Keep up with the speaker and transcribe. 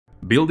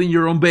Building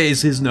your own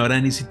base is not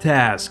an easy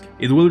task.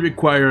 It will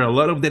require a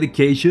lot of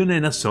dedication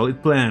and a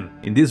solid plan.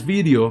 In this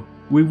video,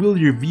 we will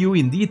review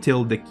in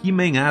detail the key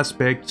main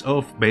aspects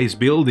of base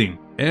building.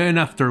 And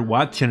after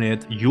watching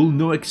it, you'll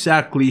know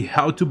exactly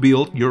how to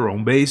build your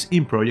own base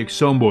in Project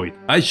Zomboid.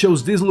 I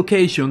chose this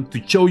location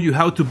to show you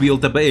how to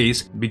build a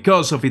base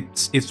because of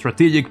its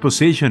strategic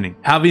positioning,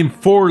 having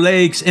 4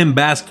 lakes and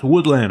vast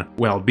woodland,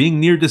 while being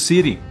near the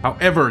city.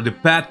 However, the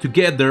path to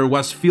get there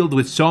was filled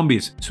with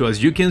zombies, so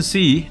as you can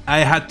see, I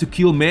had to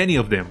kill many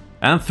of them.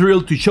 I'm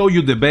thrilled to show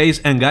you the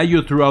base and guide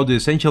you throughout the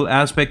essential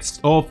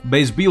aspects of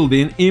base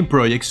building in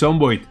Project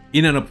Zomboid.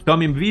 In an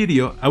upcoming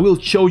video, I will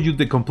show you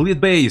the complete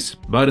base,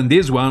 but in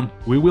this one,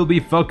 we will be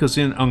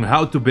focusing on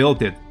how to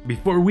build it.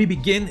 Before we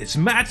begin,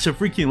 smash a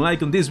freaking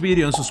like on this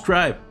video and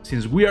subscribe,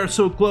 since we are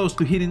so close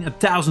to hitting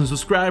 1,000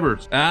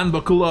 subscribers. And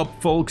buckle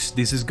up, folks,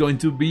 this is going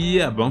to be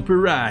a bumpy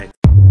ride.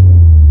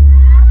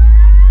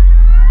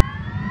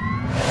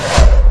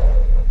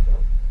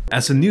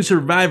 As a new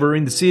survivor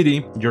in the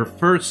city, your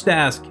first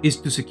task is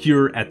to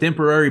secure a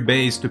temporary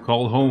base to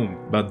call home.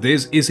 But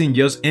this isn't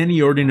just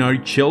any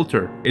ordinary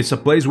shelter. It's a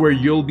place where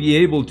you'll be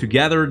able to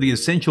gather the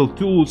essential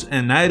tools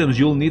and items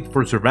you'll need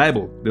for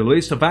survival. The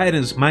list of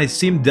items might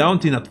seem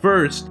daunting at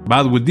first,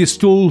 but with these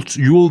tools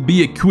you will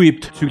be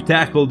equipped to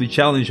tackle the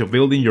challenge of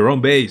building your own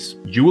base.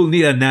 You will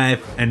need a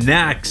knife, an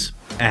axe,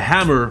 a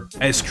hammer,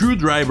 a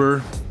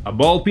screwdriver, a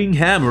ball-peen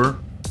hammer,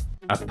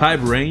 a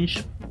pipe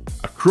wrench,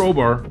 a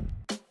crowbar,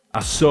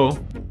 a saw,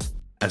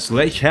 a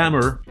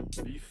sledgehammer,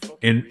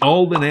 and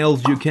all the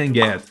nails you can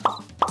get.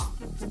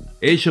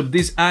 Each of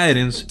these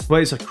items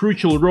plays a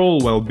crucial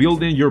role while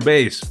building your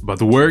base.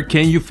 But where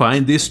can you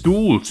find these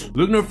tools?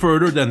 Look no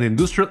further than the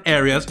industrial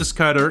areas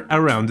scattered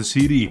around the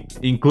city,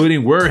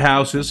 including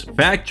warehouses,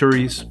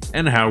 factories,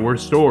 and hardware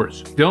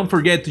stores. Don't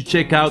forget to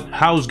check out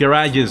house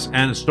garages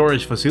and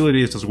storage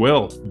facilities as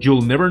well.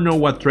 You'll never know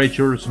what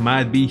treasures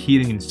might be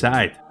hidden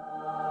inside.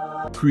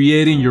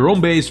 Creating your own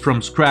base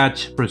from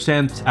scratch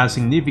presents a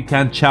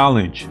significant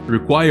challenge,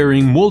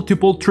 requiring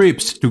multiple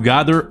trips to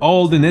gather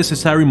all the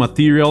necessary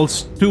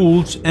materials,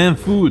 tools, and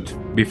food.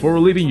 Before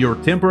leaving your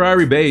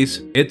temporary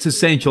base, it's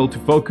essential to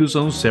focus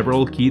on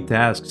several key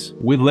tasks,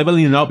 with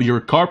leveling up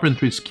your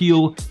carpentry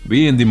skill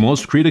being the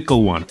most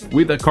critical one.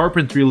 With a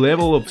carpentry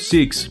level of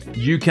 6,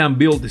 you can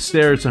build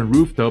stairs and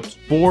rooftops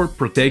for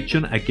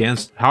protection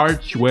against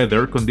harsh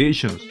weather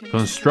conditions,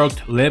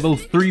 construct level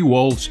 3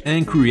 walls,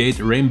 and create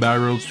rain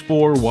barrels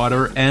for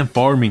water and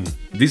farming.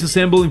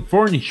 Disassembling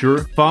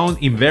furniture found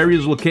in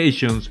various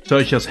locations,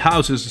 such as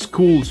houses,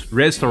 schools,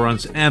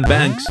 restaurants, and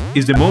banks,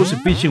 is the most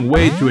efficient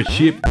way to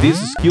achieve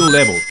this skill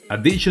level.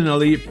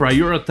 Additionally,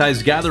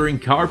 prioritize gathering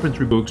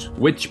carpentry books,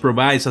 which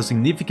provides a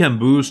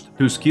significant boost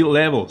to skill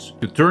levels.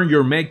 To turn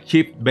your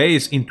makeshift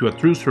base into a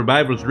true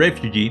survivor's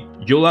refugee,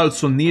 you'll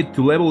also need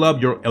to level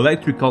up your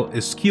electrical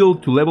skill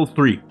to level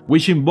 3,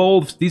 which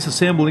involves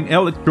disassembling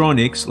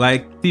electronics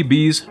like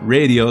TVs,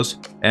 radios,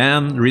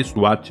 and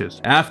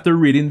wristwatches, after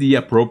reading the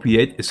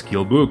appropriate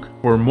skill book.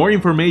 For more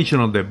information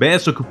on the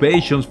best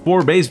occupations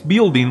for base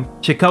building,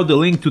 check out the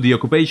link to the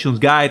occupations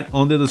guide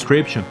on the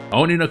description.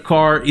 Owning a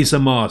car is a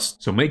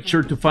must, so make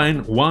sure to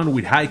find one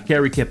with high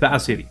carry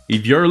capacity.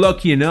 If you're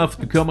lucky enough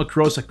to come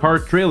across a car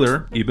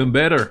trailer, even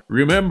better.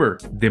 Remember,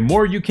 the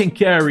more you can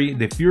carry,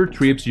 the fewer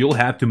trips you'll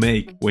have to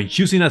make. When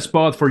choosing a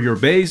spot for your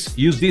base,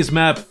 use this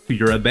map to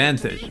your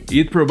advantage.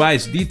 It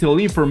provides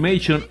detailed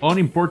information on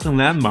important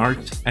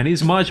landmarks and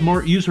is much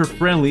more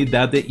user-friendly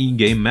than the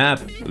in-game map.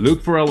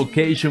 Look for a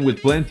location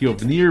with plenty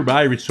of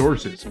nearby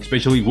resources,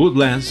 especially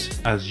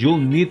woodlands, as you'll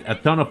need a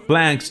ton of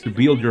planks to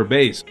build your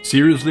base.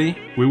 Seriously,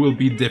 we will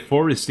be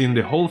deforesting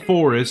the whole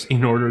forest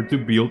in order to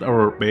build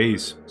our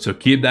base, so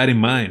keep that in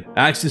mind.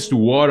 Access to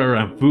water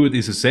and food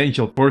is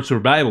essential for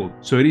survival,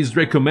 so it is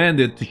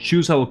recommended to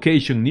choose a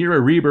location near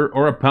a river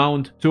or a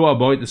pond to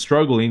avoid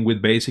struggling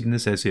with basic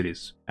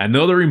necessities.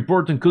 Another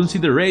important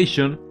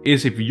consideration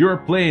is if you're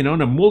playing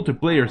on a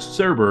multiplayer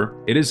server,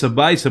 it is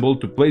advisable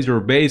to place your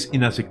base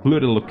in a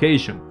secluded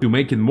location to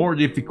make it more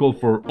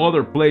difficult for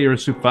other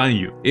players to find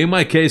you. In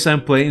my case,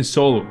 I'm playing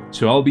solo,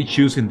 so I'll be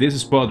choosing this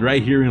spot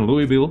right here in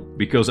Louisville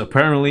because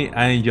apparently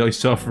I enjoy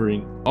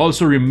suffering.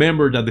 Also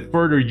remember that the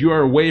further you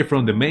are away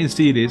from the main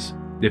cities,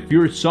 the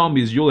fewer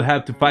zombies you'll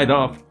have to fight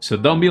off, so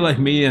don't be like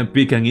me and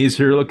pick an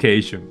easier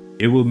location.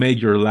 It will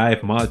make your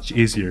life much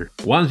easier.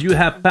 Once you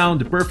have found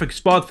the perfect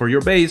spot for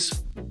your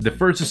base, the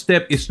first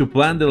step is to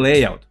plan the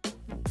layout.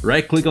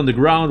 Right-click on the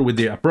ground with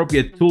the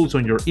appropriate tools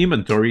on your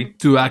inventory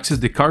to access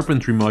the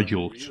carpentry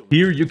modules.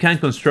 Here you can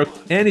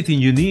construct anything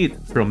you need,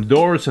 from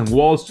doors and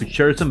walls to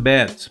chairs and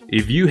beds.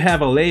 If you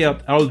have a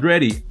layout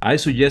already, I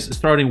suggest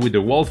starting with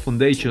the wall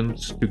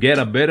foundations to get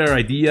a better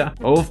idea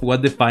of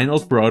what the final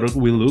product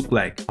will look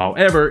like.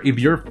 However, if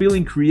you're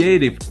feeling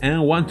creative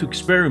and want to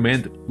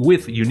experiment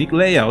with unique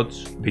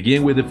layouts,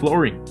 begin with the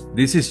flooring.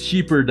 This is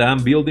cheaper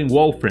than building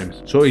wall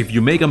frames, so if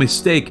you make a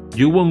mistake,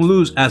 you won't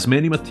lose as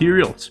many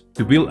materials.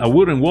 To build a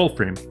wooden wall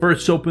frame,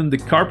 first open the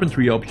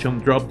carpentry option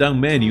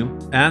drop-down menu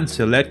and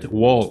select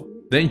wall.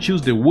 Then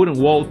choose the wooden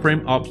wall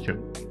frame option,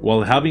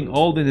 while having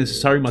all the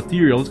necessary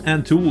materials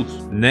and tools.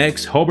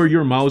 Next, hover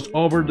your mouse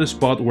over the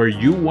spot where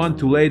you want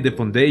to lay the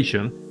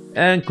foundation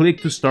and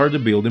click to start the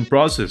building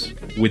process.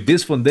 With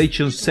this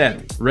foundation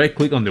set,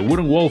 right-click on the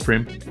wooden wall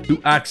frame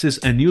to access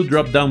a new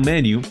drop-down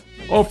menu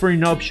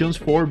offering options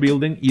for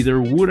building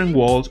either wooden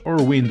walls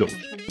or windows,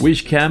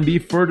 which can be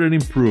further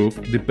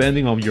improved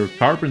depending on your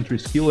carpentry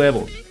skill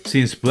levels.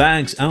 Since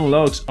planks and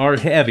logs are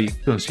heavy,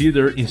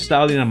 consider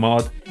installing a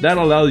mod that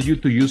allows you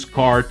to use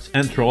carts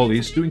and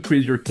trolleys to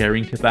increase your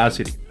carrying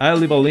capacity. I'll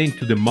leave a link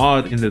to the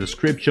mod in the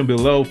description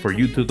below for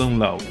you to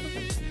download.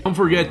 Don't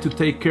forget to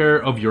take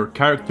care of your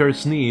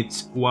character's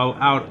needs while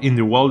out in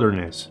the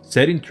wilderness.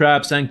 Setting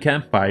traps and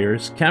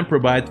campfires can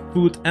provide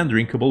food and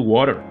drinkable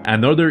water.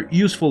 Another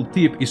useful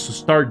tip is to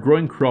start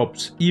growing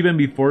crops even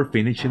before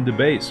finishing the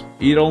base.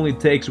 It only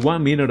takes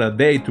 1 minute a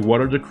day to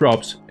water the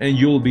crops, and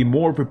you'll be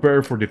more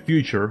prepared for the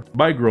future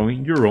by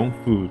growing your own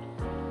food.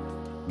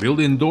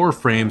 Building door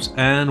frames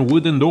and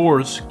wooden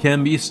doors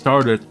can be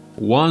started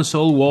once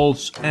all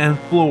walls and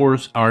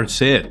floors are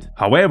set.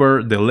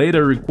 However, the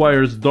latter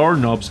requires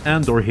doorknobs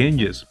and door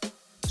hinges,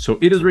 so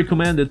it is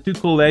recommended to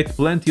collect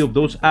plenty of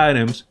those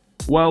items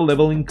while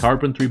leveling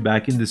carpentry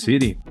back in the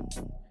city.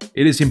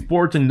 It is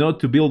important not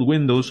to build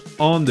windows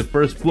on the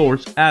first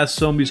floors, as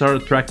zombies are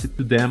attracted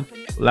to them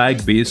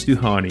like bees to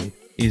honey.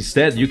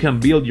 Instead, you can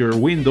build your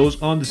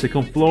windows on the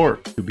second floor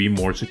to be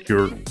more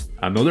secure.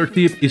 Another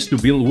tip is to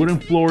build wooden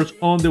floors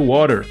on the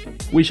water,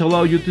 which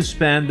allow you to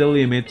expand the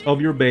limits of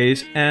your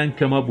base and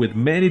come up with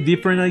many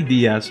different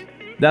ideas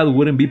that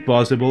wouldn't be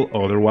possible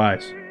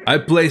otherwise. I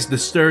placed the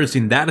stairs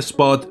in that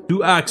spot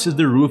to access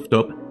the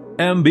rooftop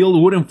and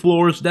build wooden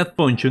floors that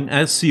function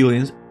as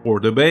ceilings for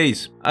the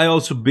base. I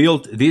also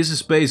built these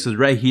spaces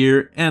right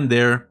here and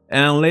there,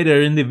 and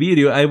later in the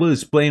video I will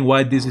explain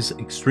why this is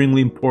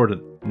extremely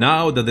important.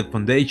 Now that the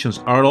foundations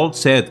are all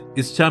set,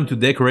 it's time to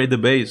decorate the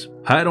base.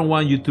 I don't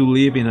want you to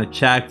live in a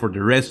shack for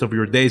the rest of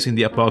your days in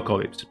the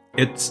apocalypse.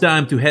 It's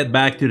time to head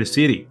back to the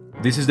city.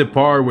 This is the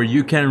part where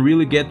you can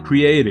really get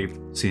creative,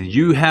 since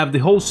you have the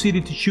whole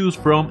city to choose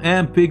from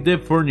and pick the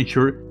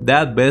furniture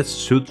that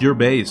best suits your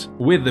base.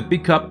 With the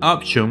pickup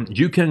option,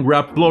 you can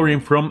grab flooring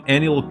from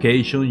any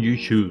location you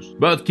choose.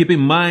 But keep in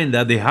mind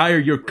that the higher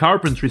your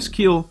carpentry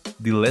skill,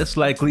 the less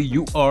likely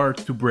you are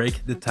to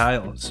break the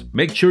tiles.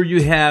 Make sure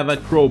you have a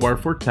crowbar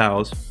for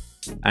tiles,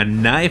 a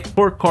knife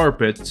for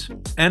carpets,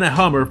 and a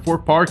hammer for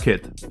parquet.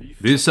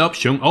 This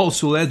option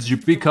also lets you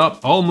pick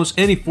up almost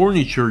any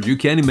furniture you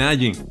can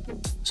imagine,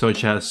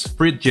 such as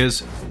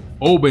fridges,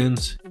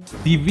 ovens,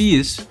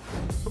 TVs,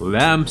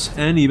 lamps,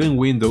 and even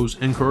windows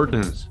and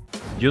curtains.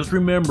 Just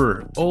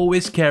remember,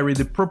 always carry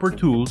the proper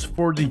tools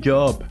for the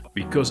job,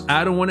 because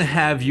I don't want to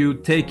have you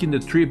taking the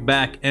trip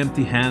back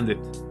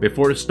empty-handed.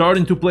 Before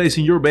starting to place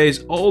in your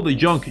base all the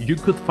junk you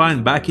could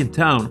find back in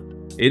town,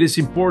 it is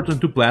important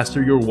to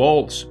plaster your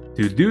walls.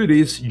 To do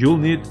this, you'll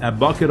need a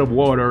bucket of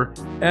water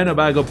and a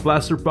bag of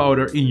plaster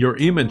powder in your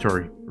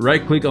inventory.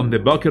 Right-click on the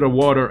bucket of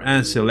water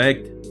and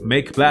select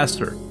Make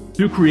Plaster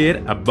to create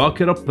a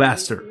bucket of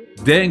plaster.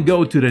 Then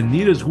go to the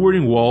nearest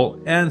wooden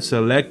wall and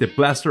select the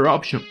plaster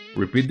option.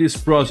 Repeat this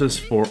process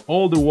for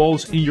all the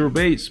walls in your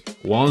base.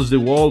 Once the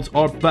walls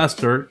are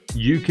plastered,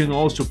 you can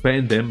also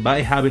paint them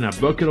by having a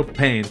bucket of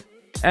paint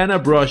and a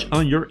brush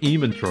on your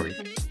inventory.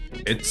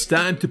 It's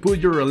time to put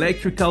your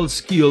electrical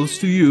skills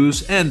to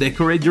use and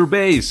decorate your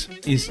base.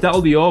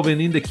 Install the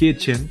oven in the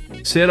kitchen,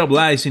 set up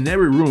lights in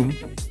every room,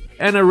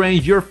 and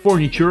arrange your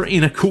furniture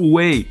in a cool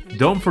way.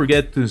 Don't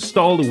forget to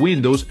install the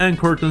windows and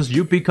curtains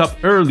you pick up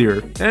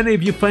earlier, and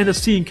if you find a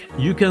sink,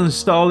 you can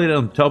install it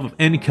on top of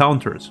any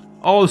counters.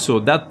 Also,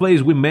 that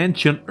place we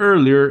mentioned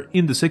earlier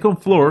in the second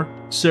floor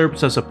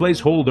serves as a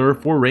placeholder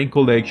for rain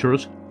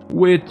collectors,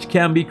 which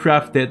can be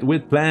crafted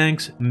with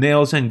planks,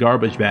 nails, and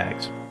garbage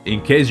bags. In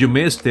case you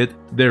missed it,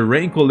 the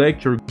rain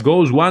collector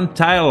goes one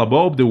tile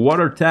above the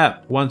water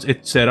tap. Once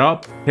it's set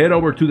up, head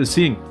over to the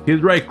sink,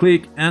 hit right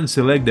click and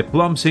select the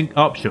plumb sink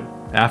option.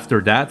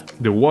 After that,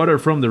 the water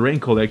from the rain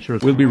collector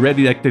will be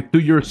redirected to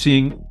your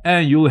sink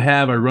and you'll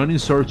have a running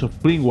source of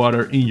clean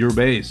water in your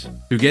base.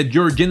 To get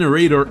your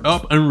generator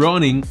up and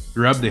running,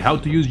 grab the How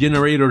to Use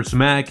Generators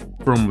Mac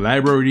from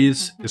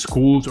libraries,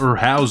 schools, or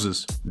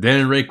houses.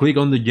 Then right-click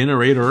on the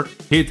generator,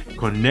 hit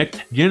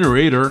Connect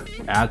Generator,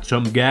 add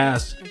some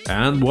gas,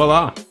 and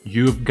voila!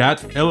 You've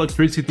got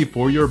electricity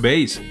for your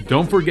base.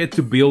 Don't forget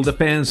to build a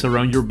fence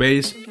around your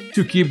base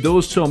to keep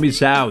those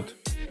zombies out.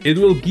 It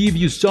will give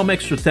you some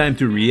extra time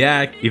to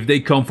react if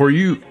they come for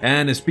you.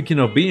 And speaking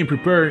of being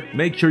prepared,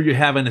 make sure you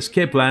have an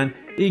escape plan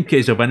in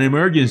case of an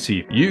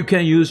emergency. You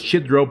can use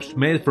sheet ropes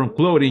made from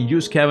clothing you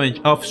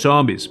scavenge off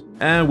zombies.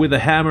 And with a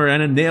hammer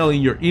and a nail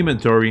in your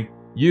inventory,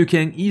 you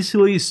can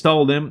easily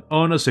install them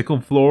on a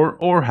second floor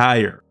or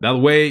higher. That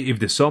way, if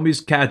the zombies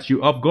catch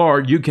you off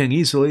guard, you can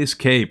easily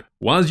escape.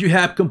 Once you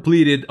have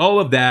completed all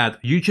of that,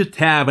 you should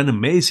have an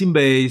amazing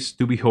base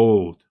to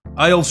behold.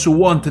 I also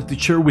wanted to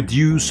share with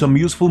you some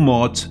useful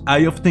mods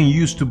I often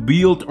use to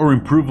build or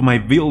improve my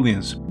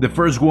buildings. The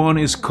first one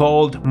is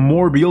called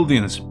More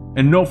Buildings.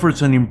 and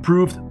offers an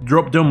improved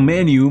drop-down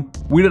menu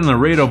with an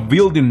array of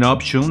building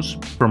options,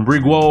 from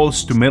brick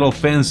walls to metal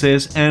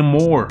fences and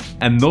more.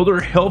 Another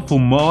helpful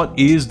mod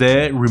is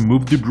the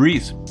Remove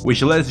Debris,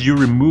 which lets you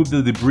remove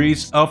the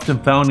debris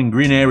often found in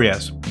green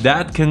areas.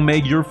 That can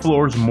make your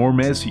floors more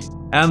messy.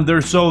 And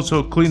there's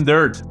also Clean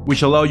Dirt,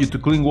 which allows you to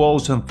clean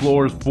walls and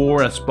floors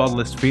for a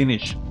spotless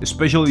finish,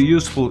 especially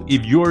useful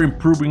if you're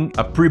improving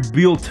a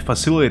pre-built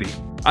facility.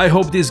 I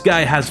hope this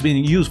guide has been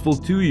useful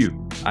to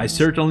you. I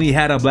certainly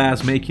had a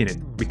blast making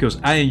it,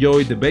 because I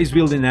enjoyed the base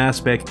building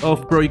aspect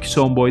of Project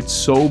Zomboid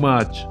so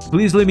much.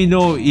 Please let me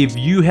know if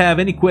you have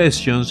any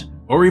questions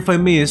or if I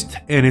missed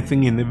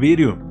anything in the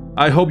video.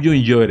 I hope you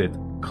enjoyed it.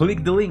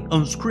 Click the link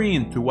on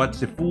screen to watch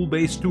the full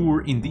base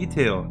tour in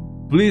detail.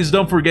 Please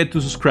don't forget to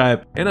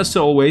subscribe, and as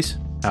always,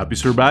 happy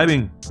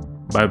surviving!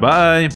 Bye bye!